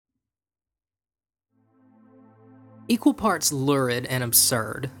Equal parts lurid and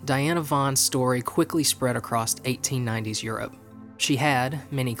absurd, Diana Vaughn's story quickly spread across 1890s Europe. She had,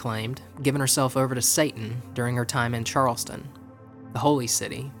 many claimed, given herself over to Satan during her time in Charleston, the holy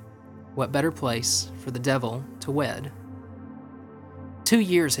city. What better place for the devil to wed? 2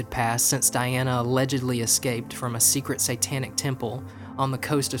 years had passed since Diana allegedly escaped from a secret satanic temple on the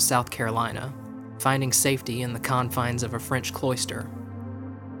coast of South Carolina, finding safety in the confines of a French cloister.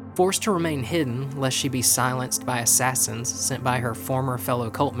 Forced to remain hidden lest she be silenced by assassins sent by her former fellow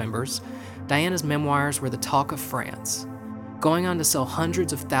cult members, Diana's memoirs were the talk of France, going on to sell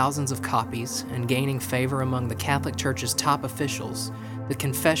hundreds of thousands of copies and gaining favor among the Catholic Church's top officials. The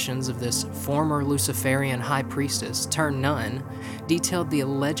confessions of this former Luciferian high priestess turned nun detailed the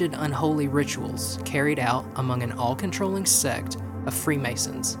alleged unholy rituals carried out among an all-controlling sect of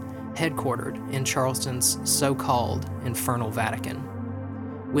Freemasons headquartered in Charleston's so-called Infernal Vatican.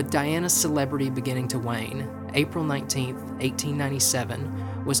 With Diana's celebrity beginning to wane, April 19,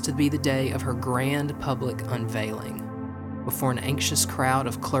 1897 was to be the day of her grand public unveiling, before an anxious crowd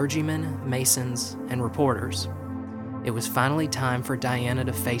of clergymen, masons, and reporters. It was finally time for Diana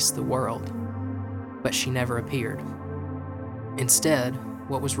to face the world, but she never appeared. Instead,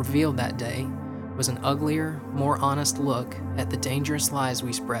 what was revealed that day was an uglier, more honest look at the dangerous lies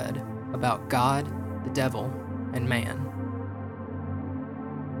we spread about God, the devil, and man.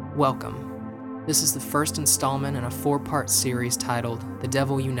 Welcome. This is the first installment in a 4-part series titled The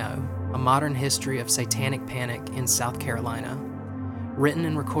Devil You Know, A Modern History of Satanic Panic in South Carolina. Written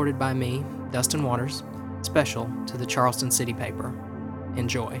and recorded by me, Dustin Waters, special to the Charleston City Paper.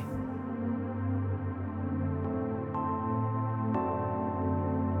 Enjoy.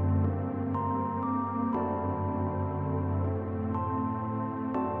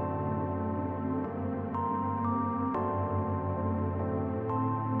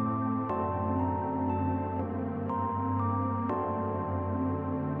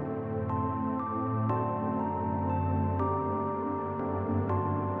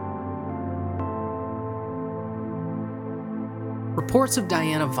 Reports of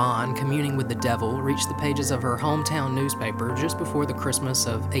Diana Vaughn communing with the devil reached the pages of her hometown newspaper just before the Christmas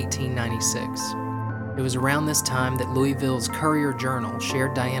of 1896. It was around this time that Louisville's Courier-Journal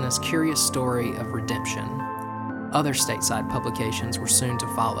shared Diana's curious story of redemption. Other stateside publications were soon to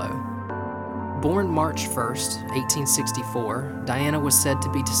follow. Born March 1, 1864, Diana was said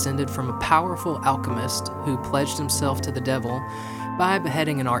to be descended from a powerful alchemist who pledged himself to the devil by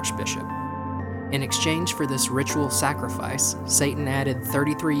beheading an archbishop. In exchange for this ritual sacrifice, Satan added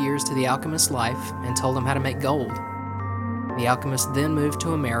 33 years to the alchemist's life and told him how to make gold. The alchemist then moved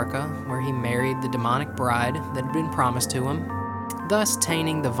to America, where he married the demonic bride that had been promised to him, thus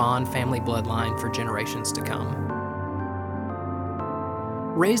tainting the Vaughn family bloodline for generations to come.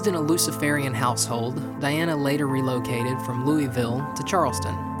 Raised in a Luciferian household, Diana later relocated from Louisville to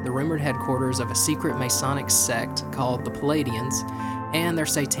Charleston, the rumored headquarters of a secret Masonic sect called the Palladians and their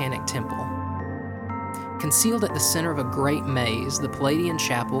satanic temple. Concealed at the center of a great maze, the Palladian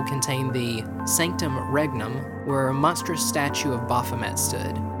chapel contained the Sanctum Regnum, where a monstrous statue of Baphomet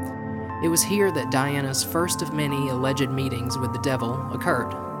stood. It was here that Diana's first of many alleged meetings with the devil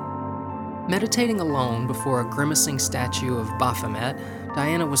occurred. Meditating alone before a grimacing statue of Baphomet,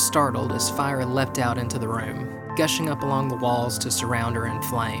 Diana was startled as fire leapt out into the room, gushing up along the walls to surround her in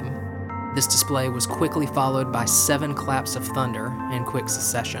flame. This display was quickly followed by 7 claps of thunder in quick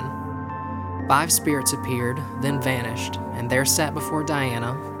succession. 5 spirits appeared, then vanished, and there sat before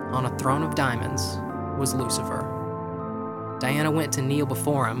Diana, on a throne of diamonds, was Lucifer. Diana went to kneel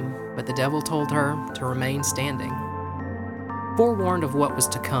before him, but the devil told her to remain standing. Forewarned of what was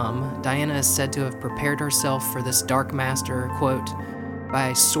to come, Diana is said to have prepared herself for this dark master, quote, by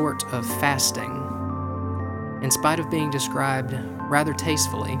a sort of fasting. In spite of being described rather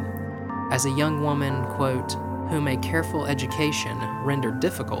tastefully as a young woman, quote, whom a careful education rendered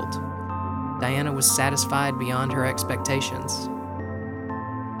difficult, Diana was satisfied beyond her expectations.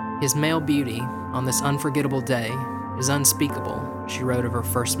 His male beauty on this unforgettable day is unspeakable, she wrote of her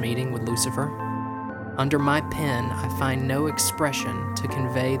first meeting with Lucifer. Under my pen, I find no expression to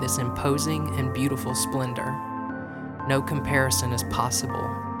convey this imposing and beautiful splendor. No comparison is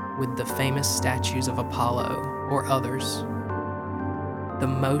possible with the famous statues of Apollo or others. The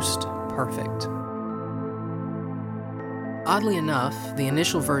most perfect. Oddly enough, the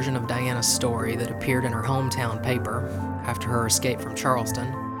initial version of Diana's story that appeared in her hometown paper after her escape from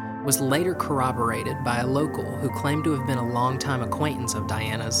Charleston was later corroborated by a local who claimed to have been a longtime acquaintance of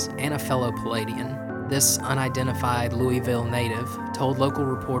Diana's and a fellow Palladian. This unidentified Louisville native told local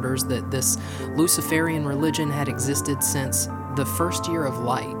reporters that this Luciferian religion had existed since the first year of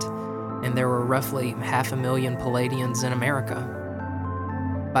light, and there were roughly 500,000 Palladians in America.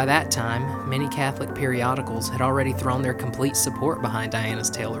 By that time, many Catholic periodicals had already thrown their complete support behind Diana's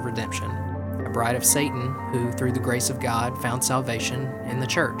tale of redemption, a bride of Satan who, through the grace of God, found salvation in the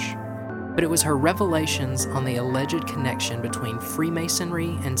church. But it was her revelations on the alleged connection between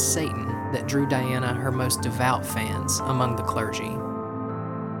Freemasonry and Satan that drew Diana her most devout fans among the clergy.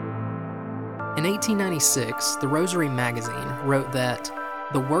 In 1896, the Rosary magazine wrote that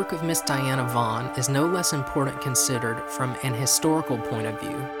the work of Miss Diana Vaughan is no less important considered from an historical point of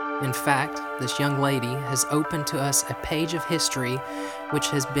view. In fact, this young lady has opened to us a page of history which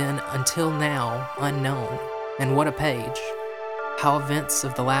has been until now unknown. And what a page! How events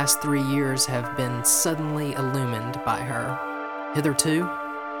of the last 3 years have been suddenly illumined by her. Hitherto,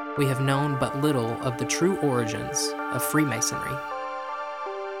 we have known but little of the true origins of Freemasonry.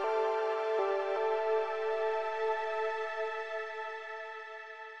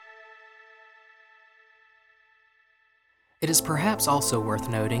 It is perhaps also worth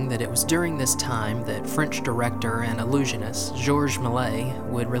noting that it was during this time that French director and illusionist Georges Méliès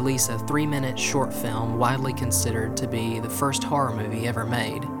would release a 3-minute short film widely considered to be the first horror movie ever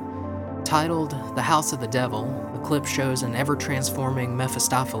made. Titled The House of the Devil, the clip shows an ever-transforming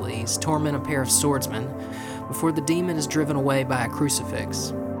Mephistopheles torment a pair of swordsmen before the demon is driven away by a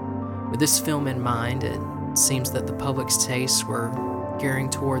crucifix. With this film in mind, it seems that the public's tastes were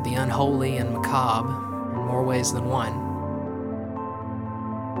gearing toward the unholy and macabre in more ways than one.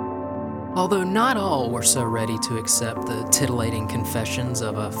 Although not all were so ready to accept the titillating confessions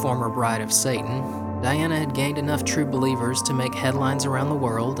of a former bride of Satan, Diana had gained enough true believers to make headlines around the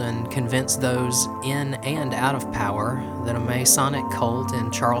world and convince those in and out of power that a Masonic cult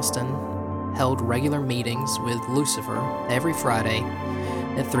in Charleston held regular meetings with Lucifer every Friday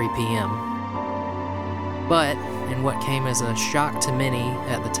at 3 p.m. But, in what came as a shock to many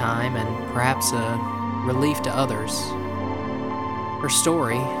at the time and perhaps a relief to others, her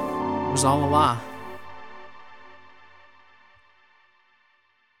story was all a lie.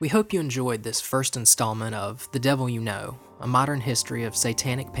 We hope you enjoyed this first installment of The Devil You Know, a modern history of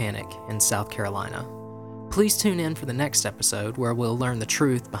satanic panic in South Carolina. Please tune in for the next episode where we'll learn the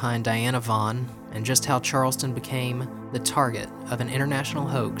truth behind Diana Vaughan and just how Charleston became the target of an international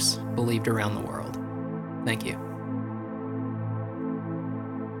hoax believed around the world. Thank you.